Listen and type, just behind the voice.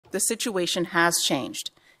the situation has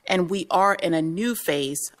changed, and we are in a new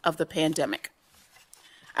phase of the pandemic.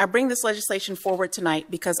 I bring this legislation forward tonight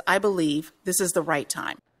because I believe this is the right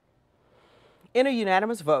time. In a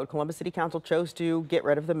unanimous vote, Columbus City Council chose to get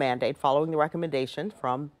rid of the mandate following the recommendation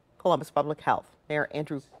from Columbus Public Health. Mayor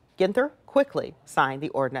Andrew Ginther quickly signed the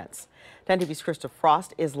ordinance. 10 TV's Krista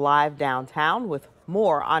Frost is live downtown with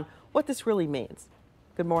more on what this really means.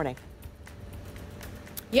 Good morning.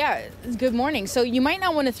 Yeah, good morning. So you might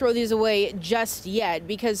not want to throw these away just yet,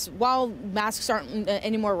 because while masks aren't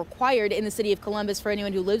anymore required in the city of Columbus for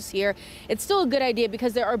anyone who lives here, it's still a good idea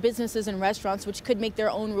because there are businesses and restaurants which could make their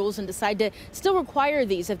own rules and decide to still require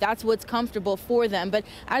these if that's what's comfortable for them. But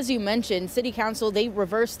as you mentioned, City Council, they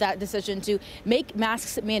reversed that decision to make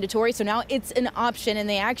masks mandatory. So now it's an option, and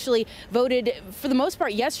they actually voted for the most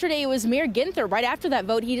part yesterday. It was Mayor Ginther. Right after that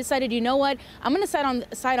vote, he decided, you know what, I'm going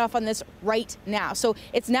to sign off on this right now. So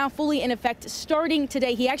it's now fully in effect starting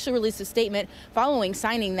today. He actually released a statement following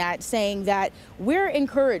signing that, saying that we're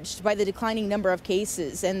encouraged by the declining number of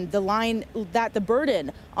cases and the line that the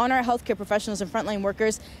burden on our healthcare professionals and frontline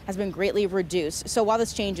workers has been greatly reduced. So while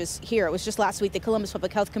this change is here, it was just last week the Columbus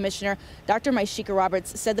Public Health Commissioner, Dr. Myshika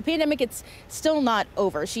Roberts, said the pandemic, it's still not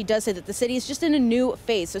over. She does say that the city is just in a new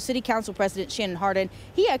phase. So City Council President Shannon Hardin,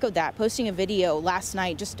 he echoed that, posting a video last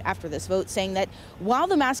night just after this vote saying that while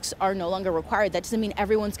the masks are no longer required, that doesn't mean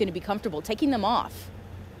everyone's going to be comfortable taking them off.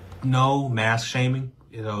 No mask shaming.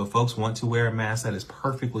 You know, if folks want to wear a mask, that is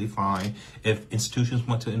perfectly fine. If institutions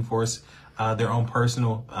want to enforce their own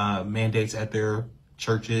personal mandates at their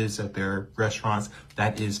churches, at their restaurants,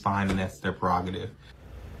 that is fine, and that's their prerogative.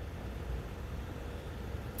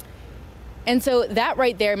 And so that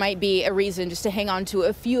right there might be a reason just to hang on to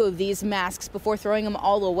a few of these masks before throwing them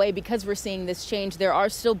all away, because we're seeing this change. There are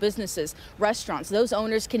still businesses, restaurants, those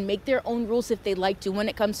owners can make their own rules if they like to when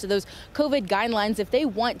it comes to those COVID guidelines. If they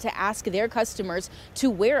want to ask their customers to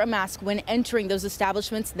wear a mask when entering those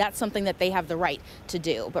establishments, that's something that they have the right to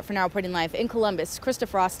do. But for now, reporting live in Columbus, Krista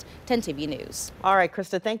Frost, 10 TV News. All right,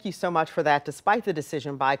 Krista, thank you so much for that. Despite the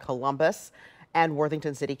decision by Columbus and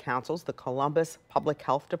Worthington City Councils, the Columbus Public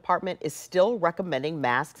Health Department is still recommending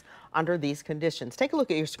masks under these conditions. Take a look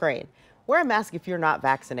at your screen. Wear a mask if you're not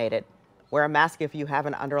vaccinated. Wear a mask if you have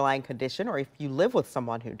an underlying condition or if you live with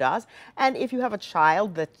someone who does. And if you have a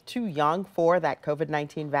child that's too young for that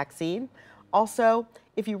COVID-19 vaccine. Also,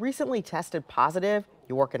 if you recently tested positive,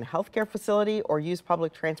 you work in a healthcare facility or use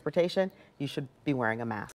public transportation, you should be wearing a mask.